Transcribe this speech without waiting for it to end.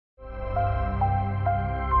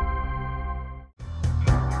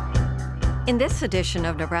In this edition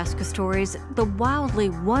of Nebraska Stories, the wildly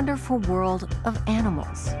wonderful world of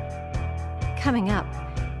animals. Coming up,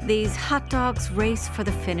 these hot dogs race for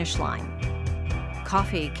the finish line.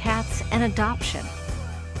 Coffee, cats, and adoption.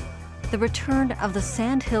 The return of the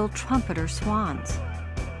Sandhill Trumpeter Swans.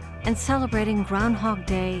 And celebrating Groundhog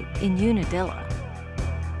Day in Unadilla.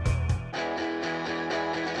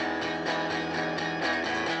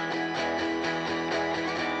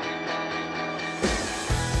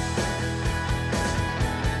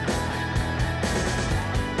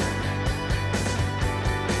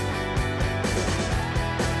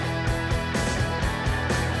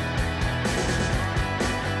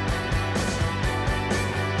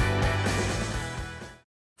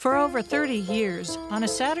 For over 30 years, on a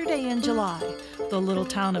Saturday in July, the little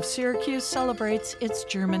town of Syracuse celebrates its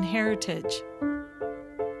German heritage.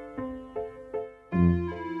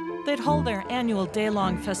 They'd hold their annual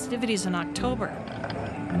day-long festivities in October,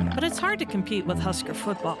 but it's hard to compete with Husker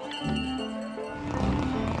football.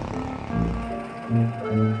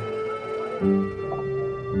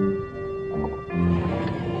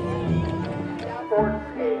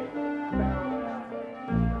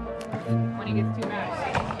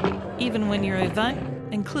 Even when your event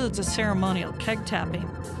includes a ceremonial keg tapping.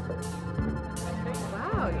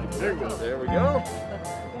 Wow. There we go.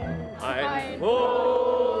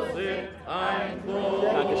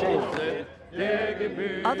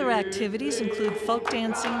 Other activities include folk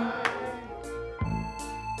dancing,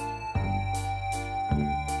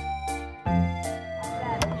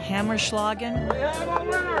 hammerschlagen,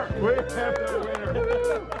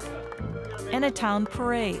 and a town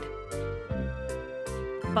parade.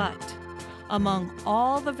 But among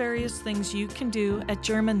all the various things you can do at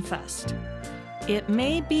Germanfest, it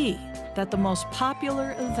may be that the most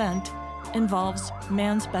popular event involves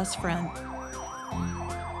man's best friend.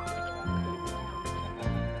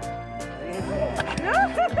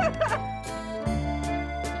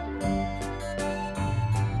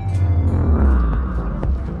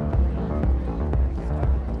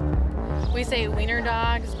 We say Wiener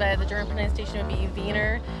dogs, but the German pronunciation would be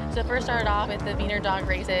Wiener. So it first started off with the Wiener dog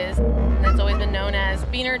races, and it's always been known as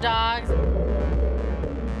Wiener dogs.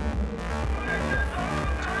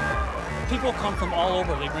 People come from all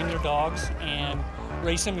over. They bring their dogs, and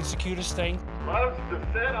Racin is the cutest thing. Loves to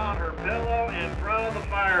sit on her pillow in front of the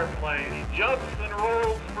fireplace. He jumps and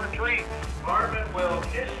rolls for treats. Marvin will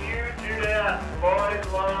kiss you to death. Boys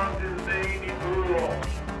love his baby pool.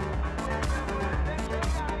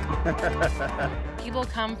 People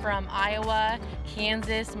come from Iowa,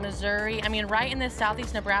 Kansas, Missouri. I mean, right in this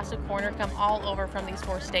southeast Nebraska corner, come all over from these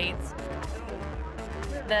 4 states.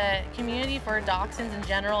 The community for Dachshunds in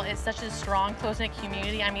general is such a strong, close-knit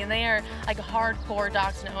community. I mean, they are like hardcore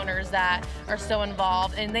Dachshund owners that are so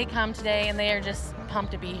involved, and they come today and they are just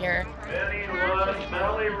pumped to be here. Many love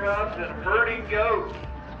smelly rubs and herding goats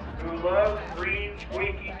who love green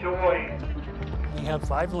squeaky toys. We have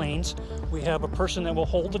 5 lanes. We have a person that will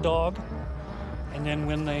hold the dog, and then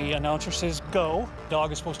when the announcer says go, the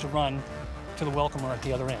dog is supposed to run to the welcomer at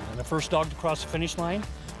the other end. And the first dog to cross the finish line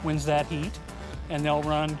wins that heat, and they'll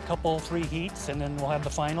run a couple, 3 heats, and then we'll have the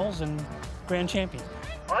finals and grand champion.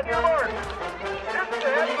 On your mark.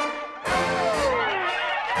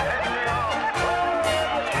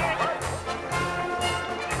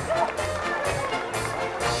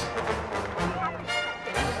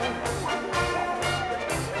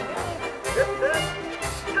 Get set.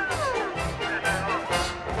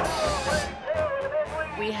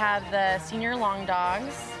 We have the senior long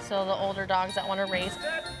dogs, so the older dogs that want to race.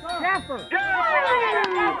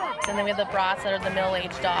 And then we have the brats that are the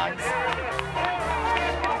middle-aged dogs.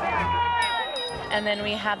 And then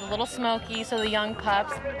we have the little smoky, so the young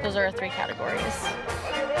pups. Those are our 3 categories.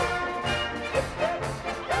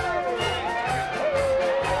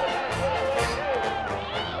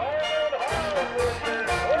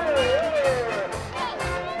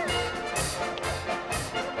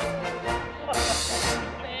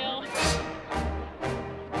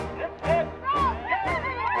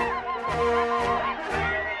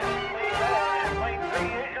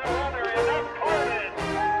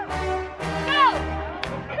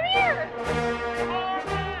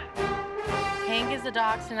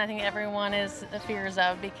 Dachshund, I think everyone is fears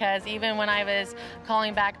of, because even when I was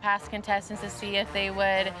calling back past contestants to see if they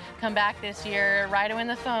would come back this year, right away on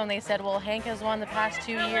the phone they said, well, Hank has won the past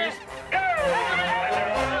 2 years.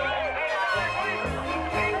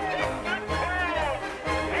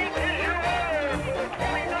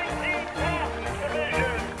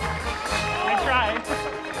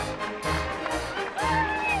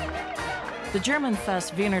 The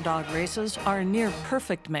Germanfest Wiener dog races are a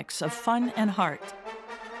near-perfect mix of fun and heart.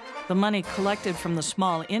 The money collected from the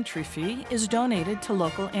small entry fee is donated to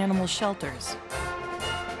local animal shelters.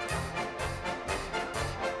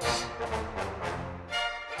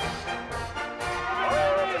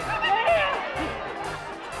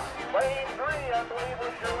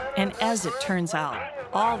 And as it turns out,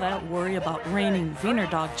 all that worry about reigning Wiener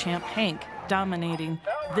dog champ Hank dominating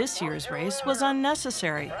this year's race was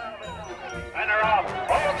unnecessary.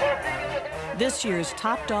 This year's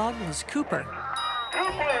top dog was Cooper.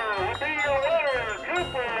 Cooper will be your winner.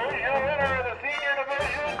 Cooper is your winner of the senior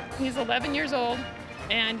division. He's 11 years old,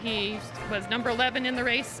 and he was number 11 in the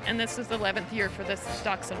race, and this is the 11th year for this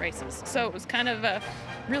Dachshund races. So it was kind of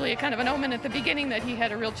really kind of an omen at the beginning that he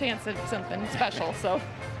had a real chance at something special. So.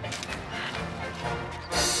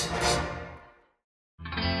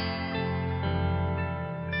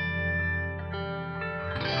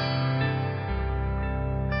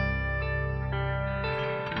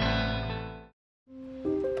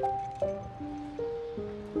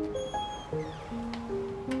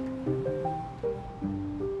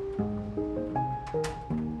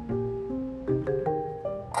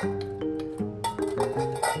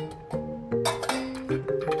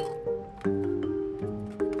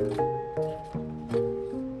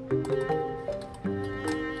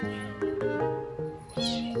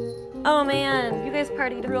 Oh man, you guys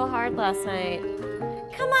partied real hard last night.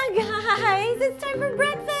 Come on guys, it's time for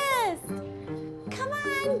breakfast. Come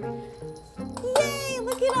on. Yay,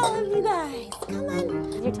 look at all of you guys. Come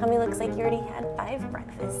on. Your tummy looks like you already had 5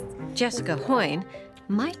 breakfasts. Jessica Hoyne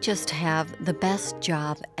might just have the best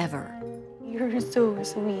job ever. You're so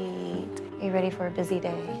sweet. Are you ready for a busy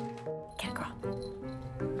day? Get it, girl.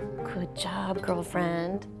 Good job,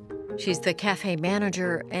 girlfriend. She's the cafe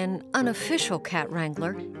manager and unofficial cat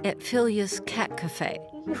wrangler at Felius Cafe.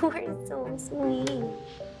 You are so sweet.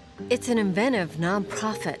 It's an inventive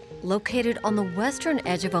nonprofit located on the western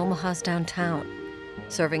edge of Omaha's downtown,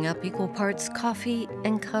 serving up equal parts coffee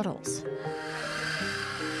and cuddles.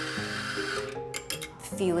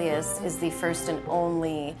 Felius is the first and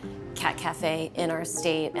only cat cafe in our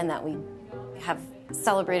state, and that we have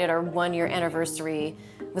celebrated our 1-year anniversary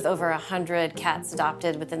with over 100 cats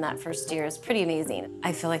adopted within that first year is pretty amazing.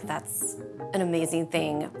 I feel like that's an amazing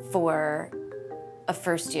thing for a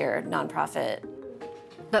first-year nonprofit.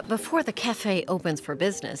 But before the cafe opens for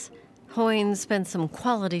business, Hoyne spends some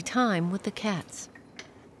quality time with the cats.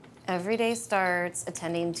 Every day starts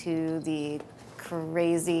attending to the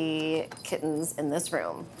crazy kittens in this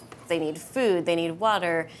room. They need food, they need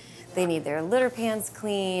water, they need their litter pans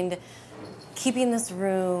cleaned. Keeping this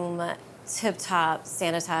room tip-top,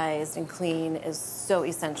 sanitized, and clean is so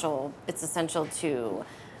essential. It's essential to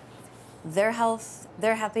their health,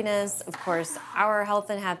 their happiness, of course, our health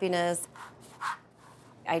and happiness.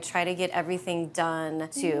 I try to get everything done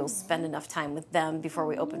to spend enough time with them before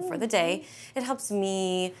we open for the day. It helps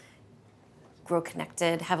me grow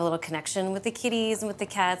connected, have a little connection with the kitties and with the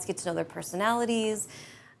cats, get to know their personalities.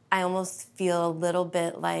 I almost feel a little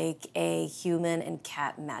bit like a human and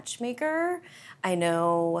cat matchmaker. I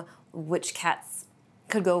know which cats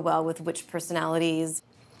could go well with which personalities.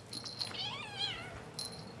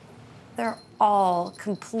 They're all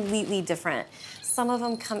completely different. Some of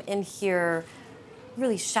them come in here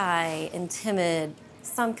really shy and timid.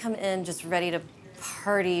 Some come in just ready to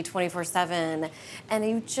party 24/7, and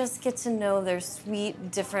you just get to know their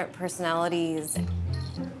sweet, different personalities.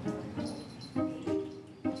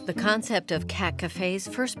 The concept of cat cafes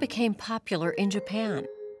first became popular in Japan,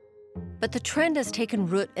 but the trend has taken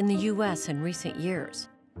root in the U.S. in recent years.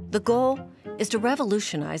 The goal is to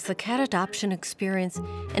revolutionize the cat adoption experience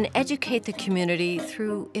and educate the community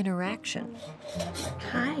through interaction.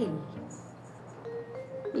 Hi.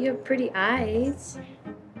 You have pretty eyes.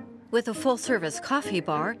 With a full-service coffee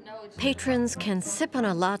bar, patrons can sip on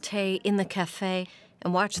a latte in the cafe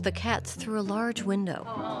and watch the cats through a large window.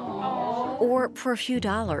 Or for a few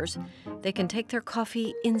dollars, they can take their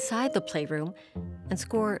coffee inside the playroom and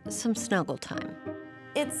score some snuggle time.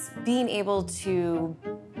 It's being able to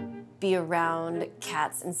be around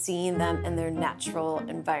cats and seeing them in their natural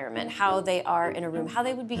environment, how they are in a room, how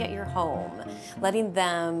they would be at your home, letting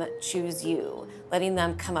them choose you, letting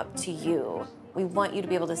them come up to you. We want you to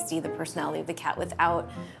be able to see the personality of the cat without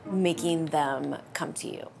making them come to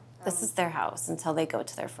you. This is their house until they go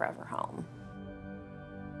to their forever home.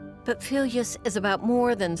 But Felius is about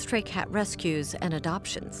more than stray cat rescues and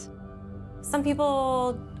adoptions. Some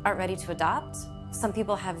people aren't ready to adopt. Some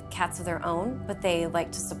people have cats of their own, but they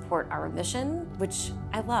like to support our mission, which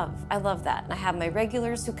I love. I love that. And I have my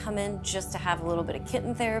regulars who come in just to have a little bit of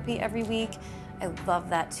kitten therapy every week. I love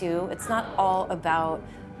that too. It's not all about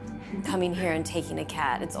coming here and taking a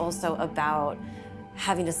cat. It's also about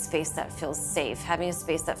having a space that feels safe, having a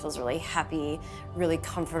space that feels really happy, really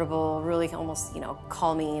comfortable, really almost,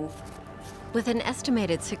 calming. With an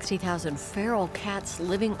estimated 60,000 feral cats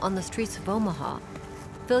living on the streets of Omaha,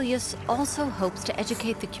 Felius also hopes to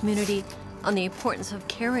educate the community on the importance of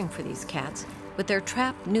caring for these cats with their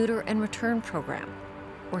Trap, Neuter, and Return program,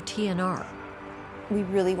 or TNR. We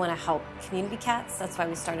really want to help community cats. That's why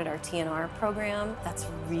we started our TNR program. That's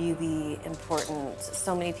really important.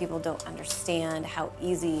 So many people don't understand how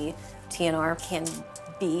easy TNR can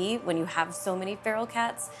be when you have so many feral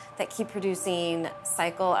cats that keep producing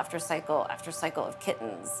cycle after cycle after cycle of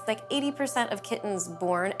kittens. Like 80% of kittens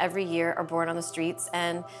born every year are born on the streets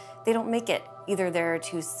and they don't make it. Either they're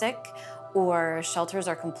too sick or shelters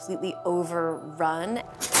are completely overrun.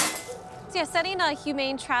 So yeah, setting a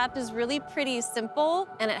humane trap is really pretty simple,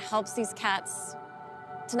 and it helps these cats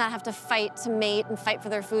to not have to fight to mate and fight for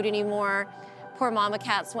their food anymore. Poor mama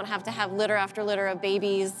cats won't have to have litter after litter of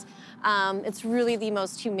babies. It's really the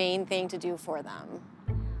most humane thing to do for them.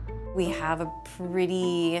 We have a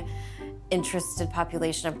pretty interested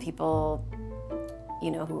population of people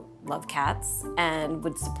who love cats and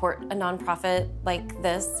would support a nonprofit like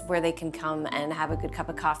this where they can come and have a good cup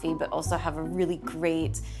of coffee, but also have a really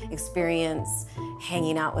great experience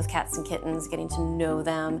hanging out with cats and kittens, getting to know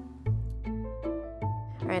them.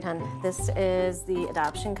 All right, hon, this is the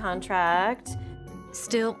adoption contract.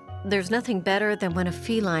 Still, there's nothing better than when a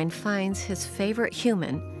feline finds his favorite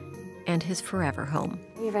human and his forever home.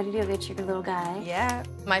 Are you ready to go get your little guy? Yeah.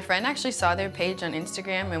 My friend actually saw their page on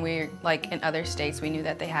Instagram, and we, like in other states, we knew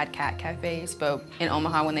that they had cat cafes, but in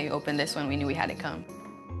Omaha, when they opened this one, we knew we had to come.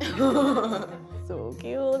 So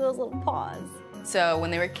cute, those little paws. So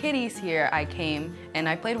when they were kitties here, I came and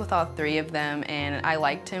I played with all 3 of them, and I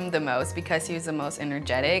liked him the most because he was the most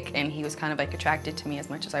energetic, and he was kind of like attracted to me as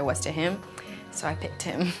much as I was to him. So I picked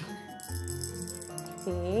him. I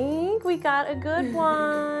think we got a good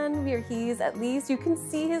one. He's, at least you can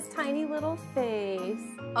see his tiny little face.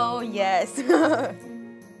 Oh, yes.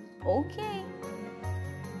 Okay.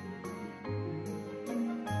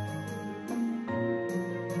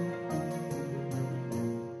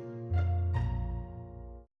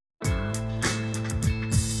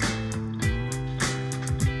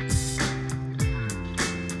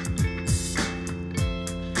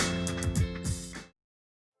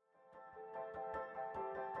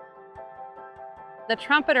 The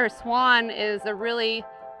Trumpeter Swan is a really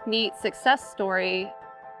neat success story.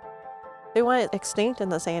 They went extinct in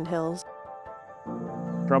the Sandhills.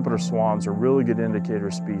 Trumpeter swans are really good indicator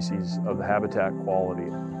species of the habitat quality.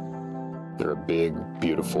 They're a big,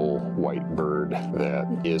 beautiful white bird that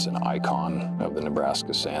is an icon of the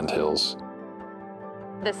Nebraska Sandhills.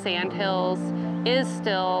 The Sandhills is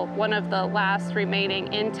still one of the last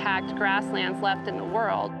remaining intact grasslands left in the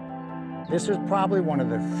world. This is probably one of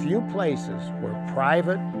the few places where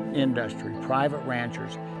private industry, private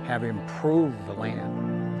ranchers have improved the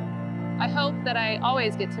land. I hope that I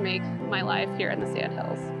always get to make my life here in the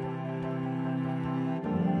Sandhills.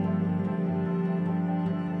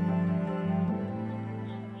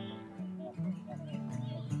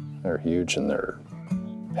 They're huge and they're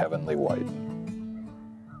heavenly white.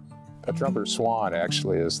 A trumpeter swan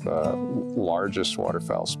actually is the largest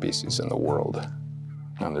waterfowl species in the world,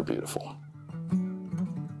 and they're beautiful.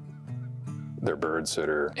 They're birds that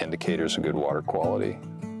are indicators of good water quality.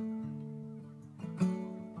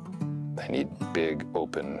 They need big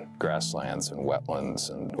open grasslands and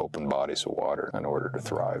wetlands and open bodies of water in order to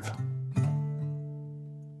thrive.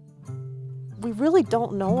 We really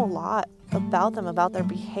don't know a lot about them, about their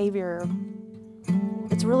behavior.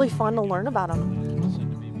 It's really fun to learn about them.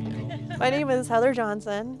 My name is Heather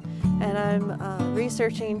Johnson, and I'm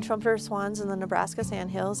researching trumpeter swans in the Nebraska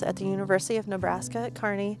Sandhills at the University of Nebraska at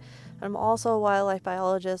Kearney. I'm also a wildlife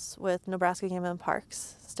biologist with Nebraska Game and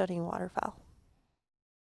Parks, studying waterfowl.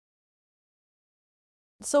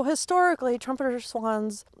 So historically, trumpeter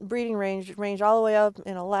swans breeding range all the way up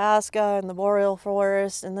in Alaska and the boreal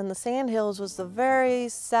forest, and then the Sandhills was the very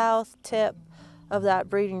south tip of that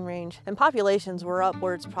breeding range. And populations were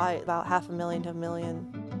upwards probably about 500,000 to 1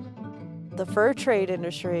 million. The fur trade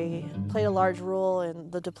industry played a large role in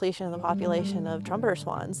the depletion of the population of trumpeter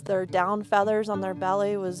swans. Their down feathers on their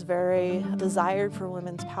belly was very desired for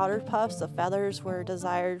women's powder puffs. The feathers were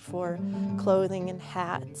desired for clothing and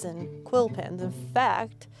hats and quill pens. In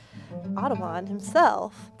fact, Audubon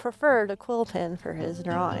himself preferred a quill pen for his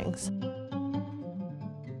drawings.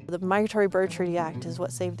 The Migratory Bird Treaty Act is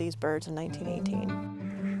what saved these birds in 1918.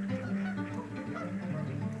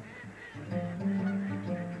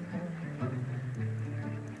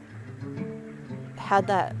 Had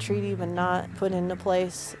that treaty been not put into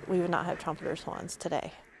place, we would not have trumpeter swans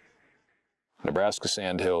today. Nebraska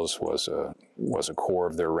Sandhills was a core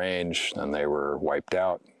of their range, and they were wiped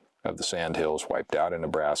out of the Sandhills, wiped out in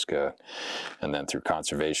Nebraska, and then through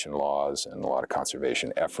conservation laws and a lot of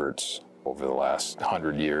conservation efforts over the last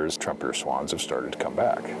 100 years, trumpeter swans have started to come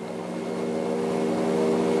back.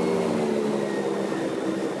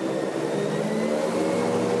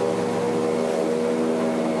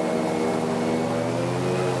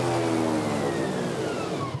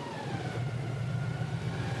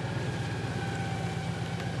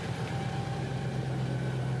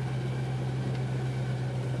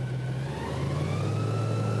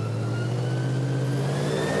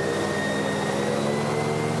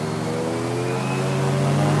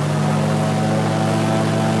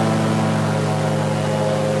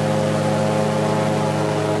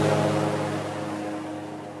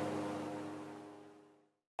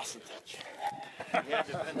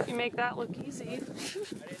 You make that look easy. I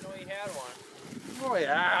didn't know you had one. Oh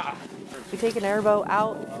yeah. We take an airboat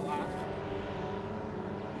out.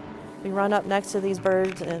 We run up next to these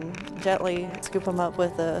birds and gently scoop them up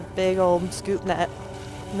with a big old scoop net.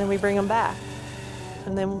 And then we bring them back.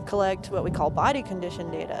 And then collect what we call body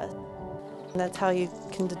condition data. And that's how you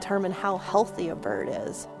can determine how healthy a bird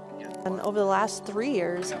is. And over the last 3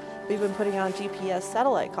 years, we've been putting on GPS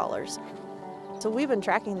satellite collars. So we've been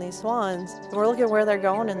tracking these swans, and we're looking where they're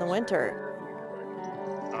going in the winter.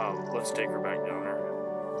 Let's take her back down there.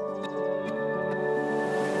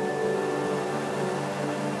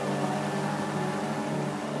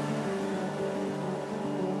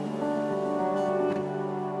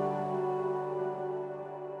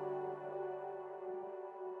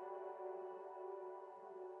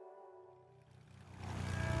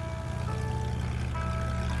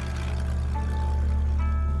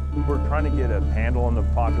 We're trying to get a handle on the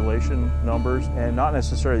population numbers, and not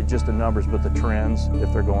necessarily just the numbers, but the trends,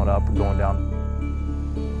 if they're going up or going down.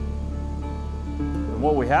 And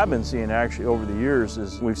what we have been seeing actually over the years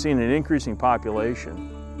is we've seen an increasing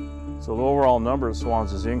population. So the overall number of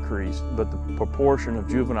swans has increased, but the proportion of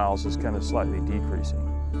juveniles is kind of slightly decreasing.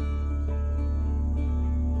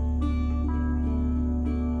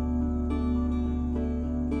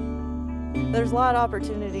 There's a lot of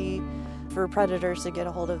opportunity for predators to get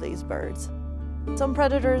a hold of these birds. Some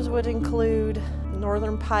predators would include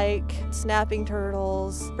northern pike, snapping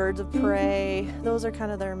turtles, birds of prey. Those are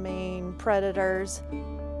kind of their main predators.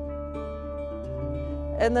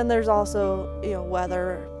 And then there's also,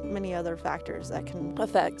 weather, many other factors that can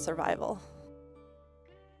affect survival.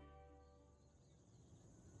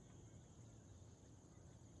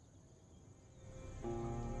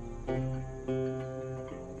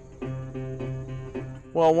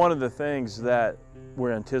 Well, one of the things that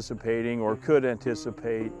we're anticipating or could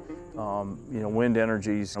anticipate, wind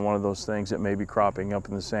energies, and one of those things that may be cropping up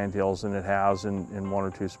in the Sandhills, and it has in one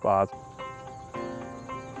or two spots.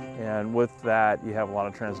 And with that, you have a lot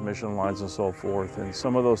of transmission lines and so forth, and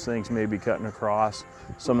some of those things may be cutting across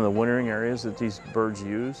some of the wintering areas that these birds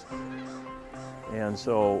use. And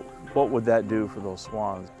so what would that do for those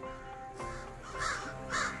swans?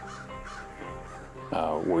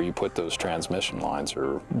 Where you put those transmission lines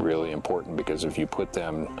are really important, because if you put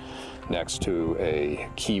them next to a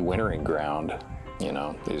key wintering ground,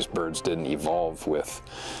 these birds didn't evolve with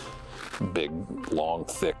big, long,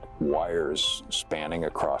 thick wires spanning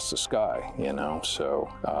across the sky, so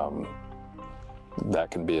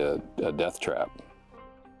that can be a death trap.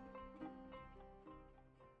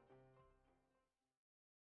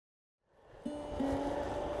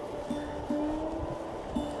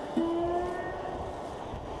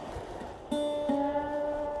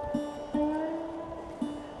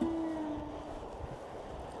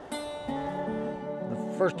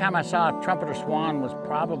 First time I saw a trumpeter swan was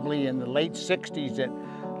probably in the late 60s at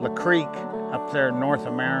La Creek up there north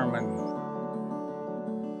of Merriman.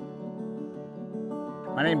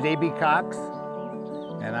 My name's A.B. Cox,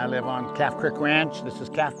 and I live on Calf Creek Ranch. This is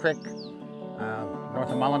Calf Creek,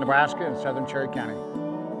 north of Mullen, Nebraska, in southern Cherry County.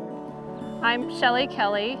 I'm Shelley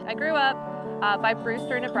Kelly. I grew up by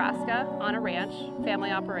Brewster, Nebraska, on a ranch,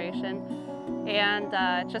 family operation, and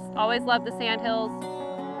just always loved the Sandhills.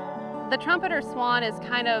 The trumpeter swan is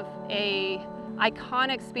kind of a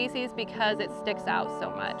iconic species because it sticks out so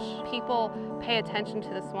much. People pay attention to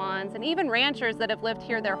the swans, and even ranchers that have lived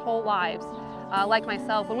here their whole lives, like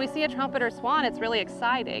myself, when we see a trumpeter swan, it's really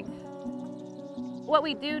exciting. What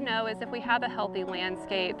we do know is if we have a healthy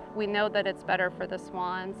landscape, we know that it's better for the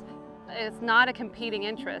swans. It's not a competing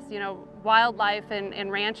interest. Wildlife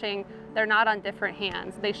and ranching, they're not on different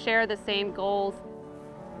hands. They share the same goals.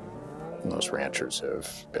 And those ranchers have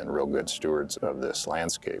been real good stewards of this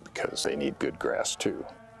landscape because they need good grass too.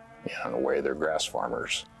 In a way, they're grass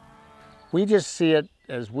farmers. We just see it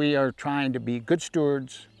as we are trying to be good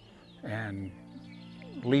stewards and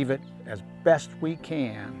leave it as best we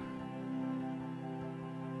can.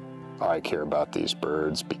 I care about these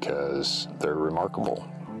birds because they're remarkable.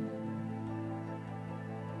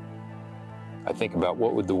 I think about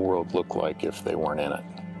what would the world look like if they weren't in it.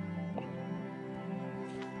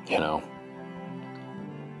 You know,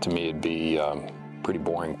 to me it'd be a pretty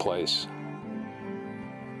boring place.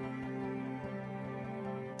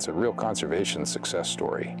 It's a real conservation success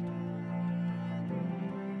story.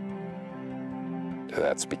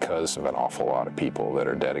 That's because of an awful lot of people that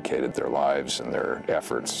are dedicated their lives and their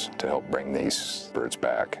efforts to help bring these birds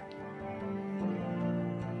back.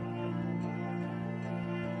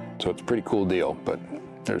 So it's a pretty cool deal, but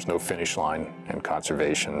there's no finish line in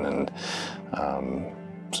conservation, and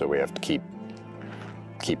so we have to keep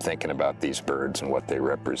thinking about these birds and what they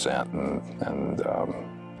represent, and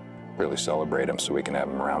really celebrate them so we can have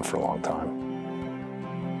them around for a long time.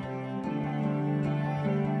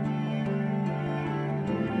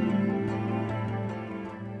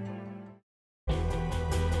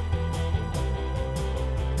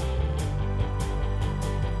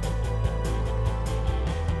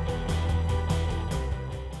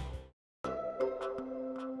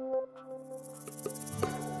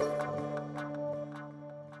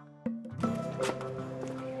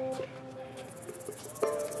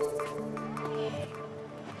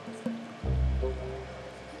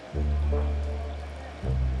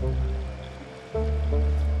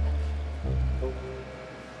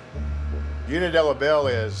 Bill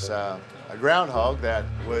is a groundhog that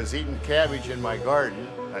was eating cabbage in my garden.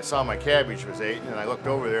 I saw my cabbage was eaten, and I looked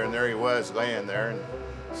over there, and there he was laying there. And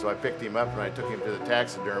so I picked him up and I took him to the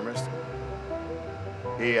taxidermist.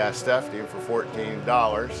 He stuffed him for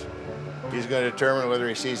 $14. He's going to determine whether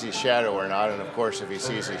he sees his shadow or not. And of course, if he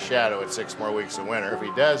sees his shadow, it's 6 more weeks of winter. If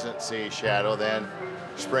he doesn't see his shadow, then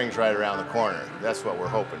spring's right around the corner. That's what we're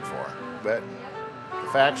hoping for. But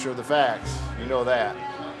the facts are the facts. You know that.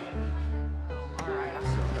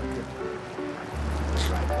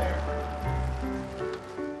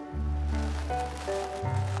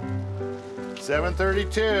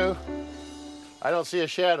 7:32. I don't see a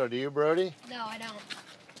shadow. Do you, Brody? No, I don't.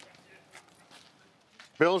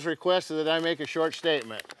 Bill's requested that I make a short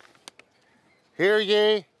statement. Hear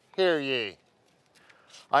ye, hear ye.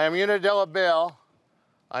 I am Unadilla Bill.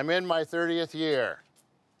 I'm in my 30th year.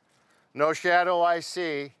 No shadow I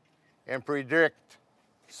see, and predict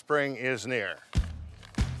spring is near.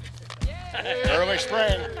 Yay. Early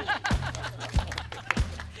spring.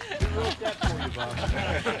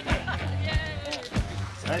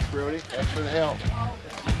 Thanks, Brody. Thanks for the help.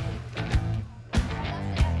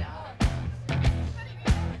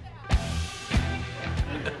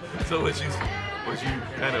 So was you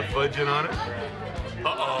kind of fudging on it?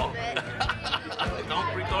 Uh-oh.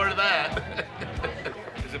 Don't record that.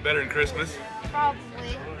 Is it better than Christmas?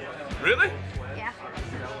 Probably. Really? Yeah.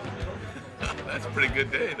 That's a pretty good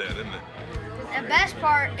day then, isn't it? The best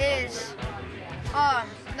part is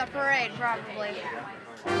the parade, probably.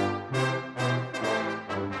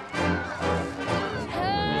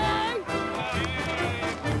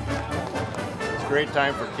 It's a great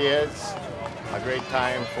time for kids, a great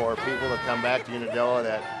time for people to come back to Unadilla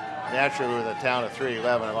that naturally we're the town of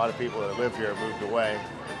 311. A lot of people that live here have moved away.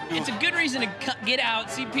 It's a good reason to get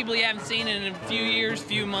out, see people you haven't seen in a few years,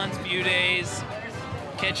 few months, few days,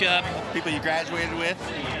 catch up. People you graduated with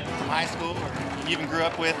from high school or you even grew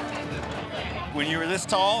up with when you were this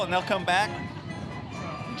tall, and they'll come back.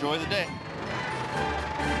 Enjoy the day.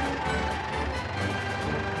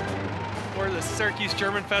 We're the Syracuse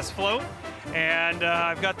Germanfest float, and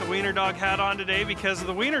I've got the Wiener dog hat on today because of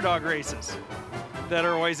the Wiener dog races that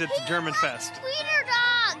are always at the Germanfest. Wiener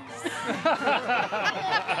dogs!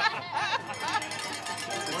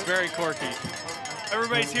 It's very quirky.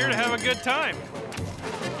 Everybody's here to have a good time.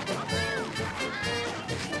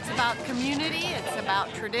 It's about community, it's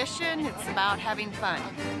about tradition, it's about having fun.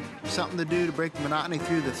 Something to do to break the monotony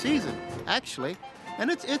through the season, actually. And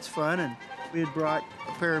it's fun, and we had brought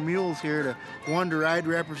a pair of mules here to one to ride to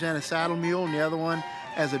represent a saddle mule and the other one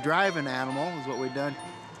as a driving animal is what we've done.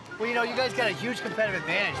 Well, you know, you guys got a huge competitive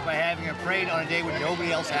advantage by having a parade on a day when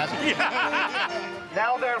nobody else has it.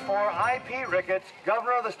 Now, therefore, I, Pete Ricketts,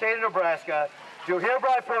 Governor of the state of Nebraska, do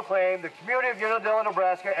hereby proclaim the community of Unadilla,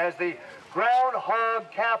 Nebraska as the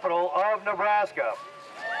groundhog capital of Nebraska.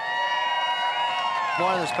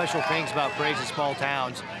 One of the special things about parades in small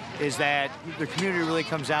towns is that the community really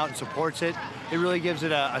comes out and supports it. It really gives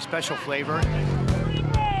it a special flavor.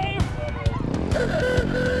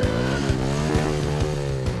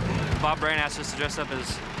 Bob Bryan asked us to dress up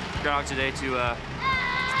as Groundhogs today to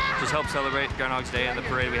just help celebrate Groundhogs Day and the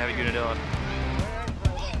parade we have at Unadilla.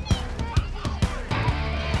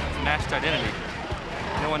 It's a matched identity.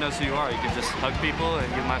 No one knows who you are. You can just hug people and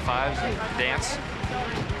give them high fives and dance.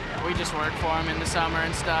 We just work for him in the summer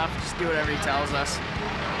and stuff, just do whatever he tells us.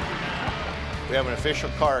 We have an official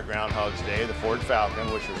car at Groundhogs Day, the Ford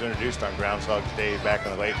Falcon, which was introduced on Groundhogs Day back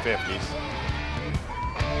in the late 50s.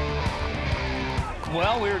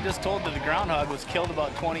 Well, we were just told that the groundhog was killed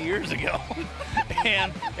about 20 years ago.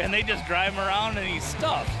 and they just drive him around and he's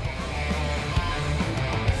stuffed.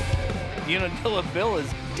 Unadilla Bill is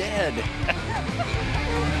dead.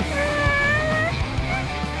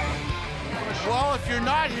 Well, if you're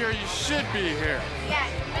not here, you should be here. Yeah,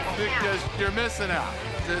 because you're missing out.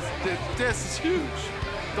 This is huge.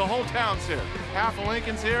 The whole town's here. Half of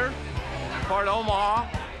Lincoln's here, part of Omaha.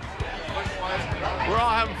 We're all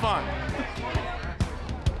having fun.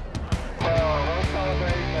 We're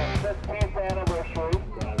celebrating the 15th anniversary.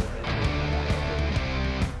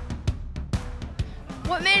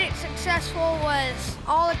 What made it successful was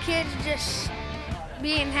all the kids just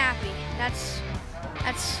being happy. That's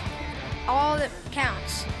all that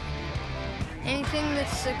counts. Anything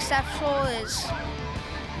that's successful is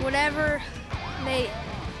whatever they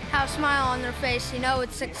have a smile on their face, you know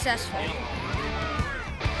it's successful.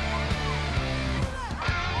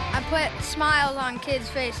 I put smiles on kids'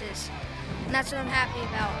 faces, and that's what I'm happy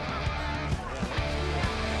about.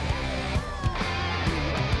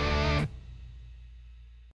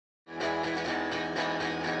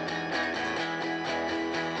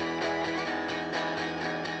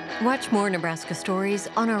 Watch more Nebraska Stories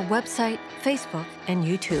on our website, Facebook, and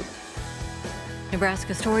YouTube.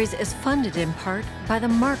 Nebraska Stories is funded in part by the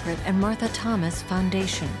Margaret and Martha Thomas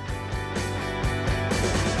Foundation.